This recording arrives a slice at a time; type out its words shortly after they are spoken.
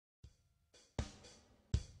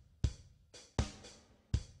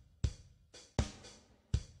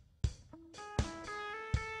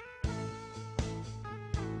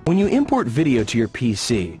When you import video to your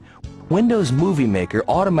PC, Windows Movie Maker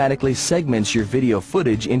automatically segments your video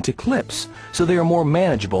footage into clips so they are more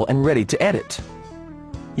manageable and ready to edit.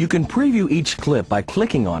 You can preview each clip by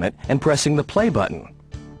clicking on it and pressing the play button.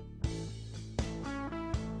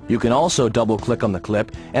 You can also double-click on the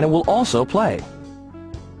clip and it will also play.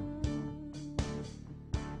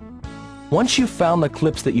 Once you've found the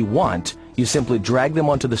clips that you want, you simply drag them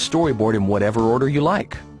onto the storyboard in whatever order you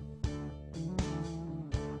like.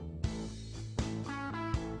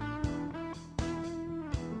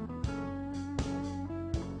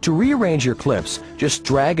 To rearrange your clips, just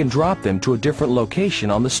drag and drop them to a different location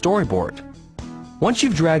on the storyboard. Once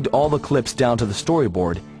you've dragged all the clips down to the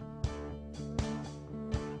storyboard,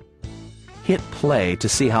 hit play to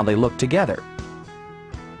see how they look together.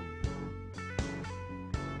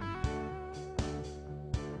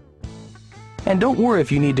 And don't worry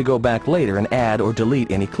if you need to go back later and add or delete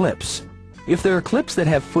any clips. If there are clips that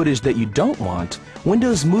have footage that you don't want,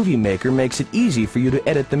 Windows Movie Maker makes it easy for you to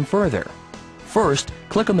edit them further. First,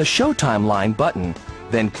 click on the Show Timeline button,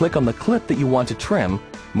 then click on the clip that you want to trim,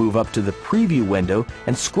 move up to the Preview window,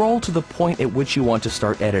 and scroll to the point at which you want to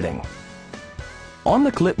start editing. On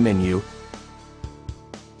the Clip menu,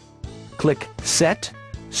 click Set,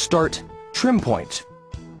 Start, Trim Point.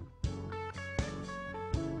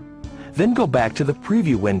 Then go back to the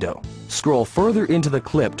Preview window. Scroll further into the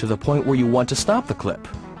clip to the point where you want to stop the clip.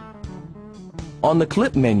 On the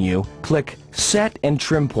Clip menu, click Set and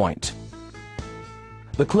Trim Point.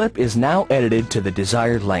 The clip is now edited to the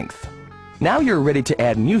desired length. Now you're ready to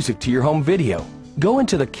add music to your home video. Go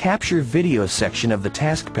into the Capture Video section of the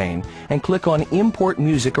task pane and click on Import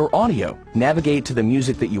Music or Audio. Navigate to the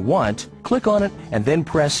music that you want, click on it, and then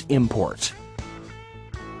press Import.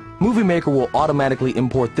 Movie Maker will automatically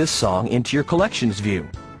import this song into your Collections view.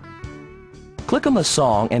 Click on the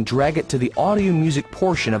song and drag it to the audio music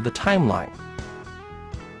portion of the timeline.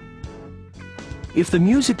 If the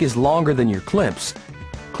music is longer than your clips,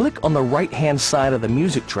 click on the right-hand side of the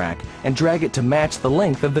music track and drag it to match the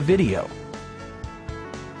length of the video.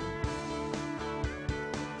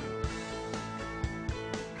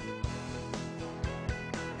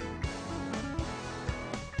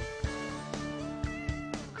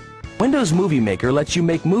 Windows Movie Maker lets you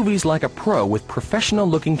make movies like a pro with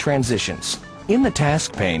professional-looking transitions. In the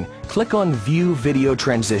task pane, click on View Video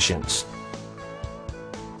Transitions.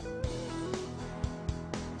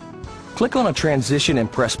 Click on a transition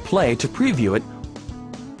and press play to preview it,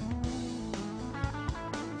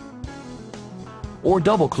 or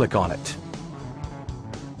double-click on it.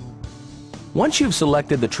 Once you've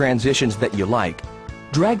selected the transitions that you like,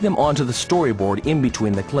 drag them onto the storyboard in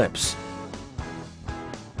between the clips.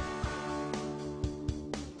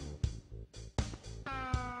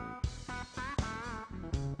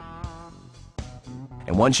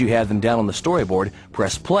 And once you have them down on the storyboard,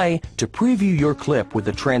 press play to preview your clip with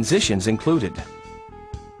the transitions included.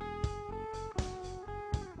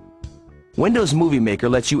 Windows Movie Maker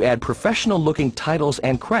lets you add professional-looking titles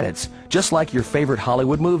and credits, just like your favorite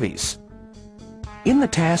Hollywood movies. In the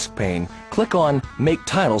task pane, click on Make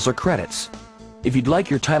Titles or Credits. If you'd like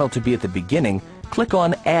your title to be at the beginning, click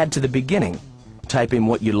on Add to the Beginning. Type in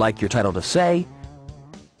what you'd like your title to say.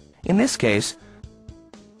 In this case,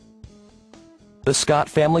 The Scott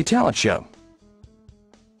Family Talent Show.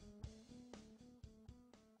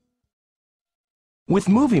 With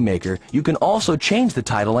Movie Maker, you can also change the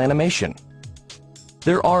title animation.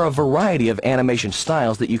 There are a variety of animation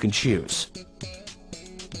styles that you can choose.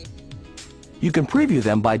 You can preview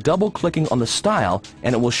them by double-clicking on the style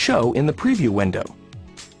and it will show in the preview window.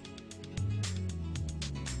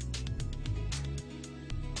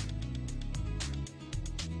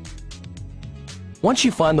 Once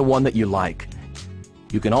you find the one that you like,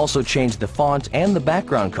 you can also change the font and the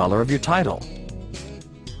background color of your title.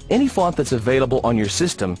 Any font that's available on your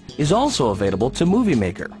system is also available to Movie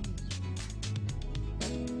Maker.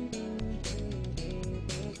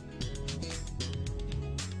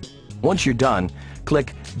 Once you're done,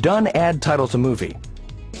 click Done Add Title to Movie,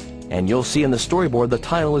 and you'll see in the storyboard the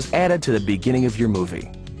title is added to the beginning of your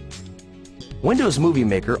movie. Windows Movie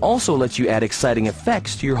Maker also lets you add exciting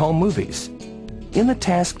effects to your home movies. In the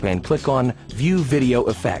task pane, click on View Video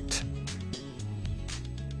Effect.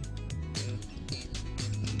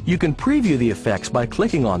 You can preview the effects by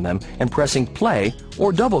clicking on them and pressing play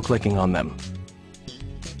or double-clicking on them.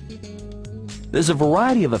 There's a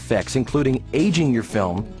variety of effects including aging your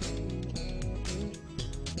film,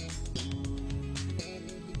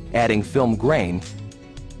 adding film grain,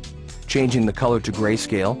 changing the color to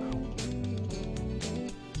grayscale,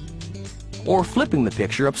 or flipping the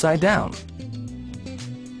picture upside down.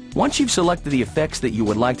 Once you've selected the effects that you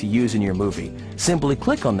would like to use in your movie, simply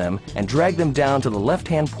click on them and drag them down to the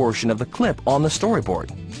left-hand portion of the clip on the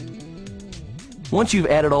storyboard. Once you've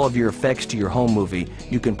added all of your effects to your home movie,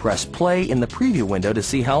 you can press play in the preview window to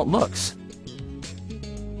see how it looks.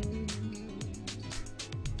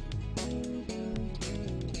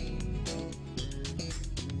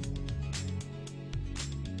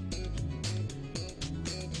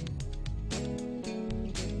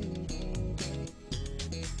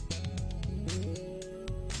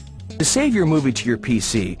 To save your movie to your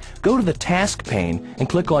PC, go to the Task pane and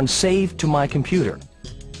click on Save to My Computer.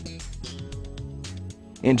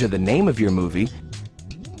 Enter the name of your movie,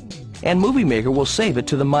 and Movie Maker will save it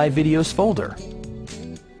to the My Videos folder.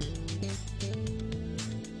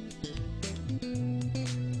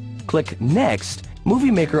 Click Next. Movie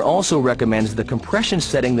Maker also recommends the compression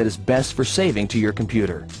setting that is best for saving to your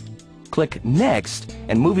computer. Click Next,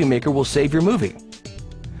 and Movie Maker will save your movie.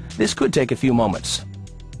 This could take a few moments.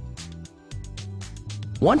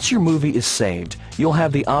 Once your movie is saved, you'll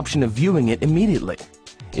have the option of viewing it immediately.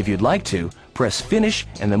 If you'd like to, press Finish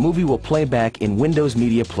and the movie will play back in Windows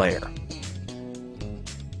Media Player.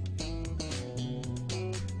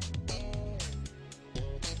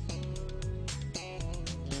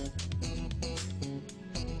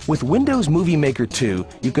 With Windows Movie Maker 2,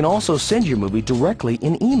 you can also send your movie directly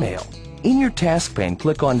in email. In your task pane,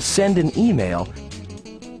 click on Send an Email,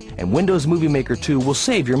 and Windows Movie Maker 2 will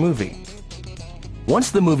save your movie.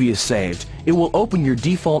 Once the movie is saved, it will open your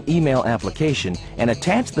default email application and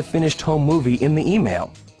attach the finished home movie in the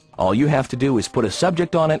email. All you have to do is put a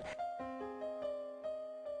subject on it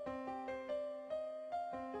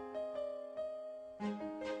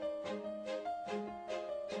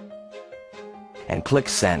and click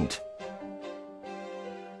Send.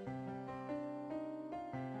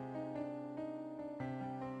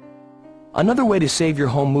 Another way to save your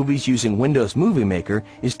home movies using Windows Movie Maker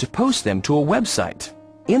is to post them to a website.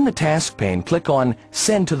 In the task pane, click on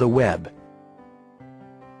Send to the Web.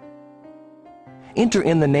 Enter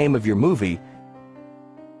in the name of your movie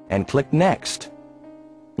and click Next.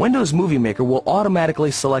 Windows Movie Maker will automatically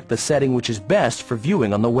select the setting which is best for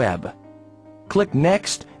viewing on the web. Click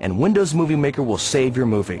Next and Windows Movie Maker will save your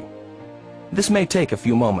movie. This may take a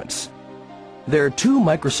few moments. There are 2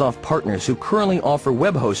 Microsoft partners who currently offer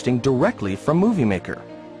web hosting directly from Movie Maker.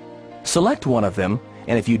 Select one of them,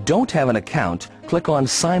 and if you don't have an account, click on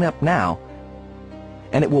Sign Up Now,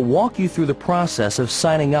 and it will walk you through the process of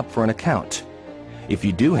signing up for an account. If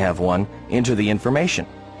you do have one, enter the information.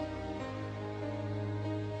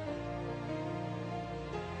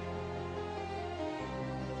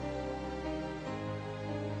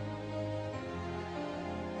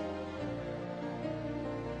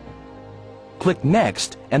 Click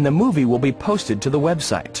Next and the movie will be posted to the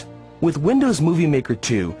website. With Windows Movie Maker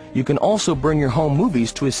 2, you can also bring your home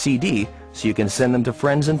movies to a CD so you can send them to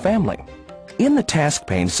friends and family. In the task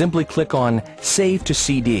pane, simply click on Save to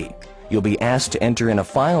CD. You'll be asked to enter in a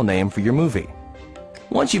file name for your movie.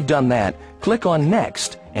 Once you've done that, click on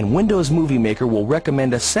Next and Windows Movie Maker will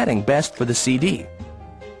recommend a setting best for the CD.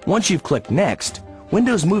 Once you've clicked Next,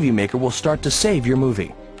 Windows Movie Maker will start to save your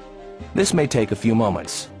movie. This may take a few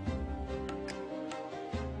moments.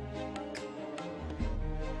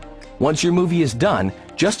 Once your movie is done,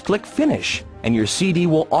 just click Finish, and your CD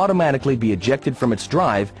will automatically be ejected from its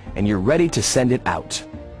drive, and you're ready to send it out.